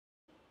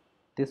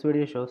This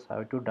video shows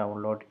how to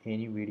download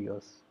any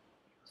videos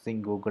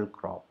using Google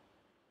Chrome.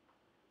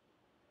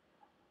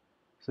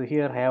 So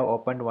here I have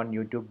opened one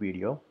YouTube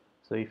video.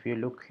 So if you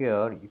look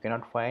here, you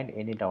cannot find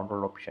any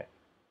download option.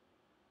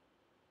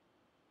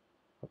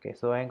 Okay,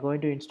 so I'm going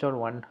to install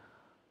one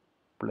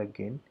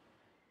plugin.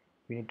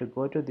 We need to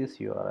go to this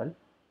URL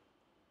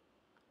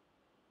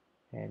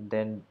and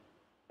then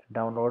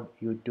download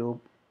YouTube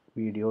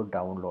video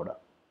downloader.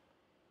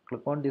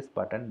 Click on this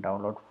button,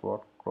 download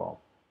for Chrome.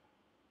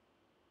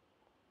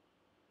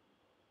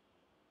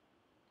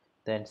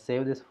 Then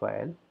save this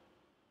file.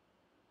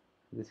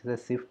 This is a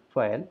zip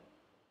file.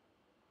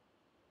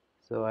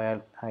 So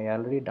I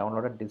already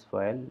downloaded this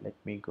file. Let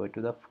me go to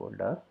the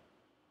folder.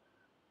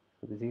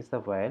 So this is the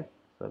file.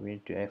 So we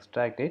need to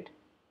extract it.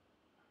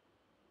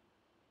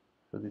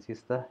 So this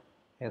is the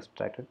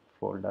extracted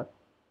folder.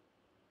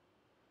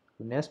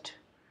 Next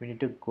we need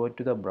to go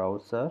to the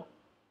browser,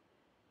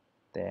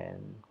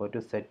 then go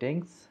to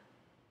settings.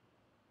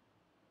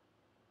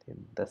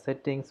 In the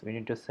settings we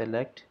need to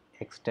select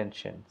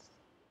extensions.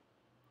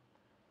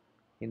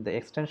 In the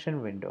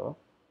extension window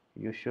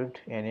you should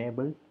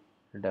enable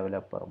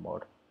developer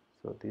mode.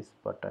 So this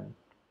button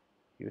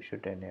you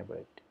should enable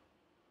it.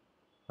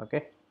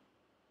 Okay,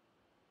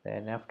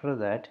 then after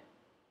that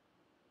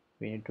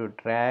we need to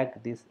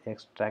drag this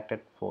extracted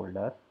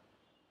folder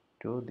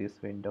to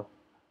this window.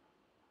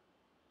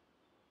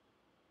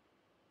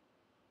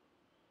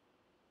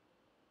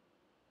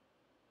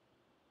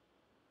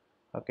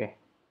 Okay,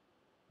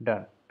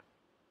 done.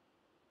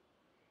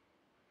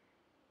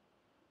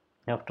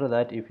 After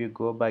that, if you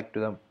go back to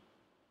the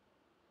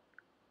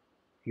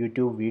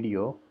YouTube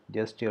video,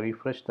 just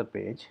refresh the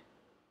page.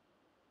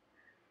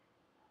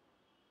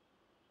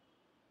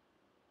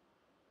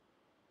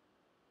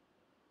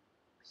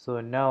 So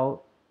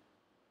now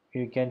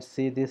you can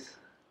see this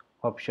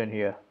option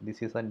here.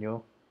 This is a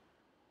new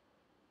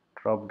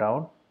drop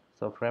down.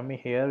 So from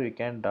here you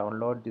can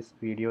download this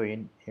video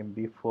in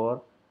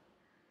MP4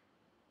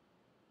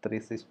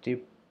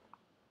 360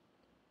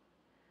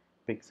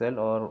 pixel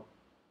or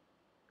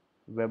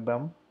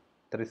WebM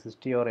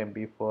 360 or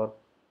MP4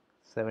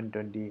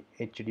 720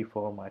 HD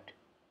format.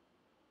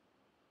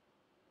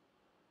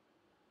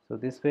 So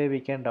this way we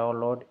can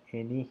download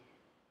any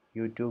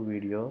YouTube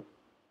video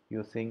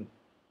using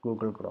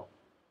Google Chrome.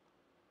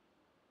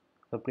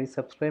 So please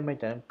subscribe my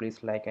channel,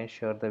 please like and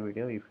share the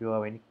video. If you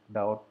have any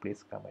doubt,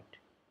 please comment.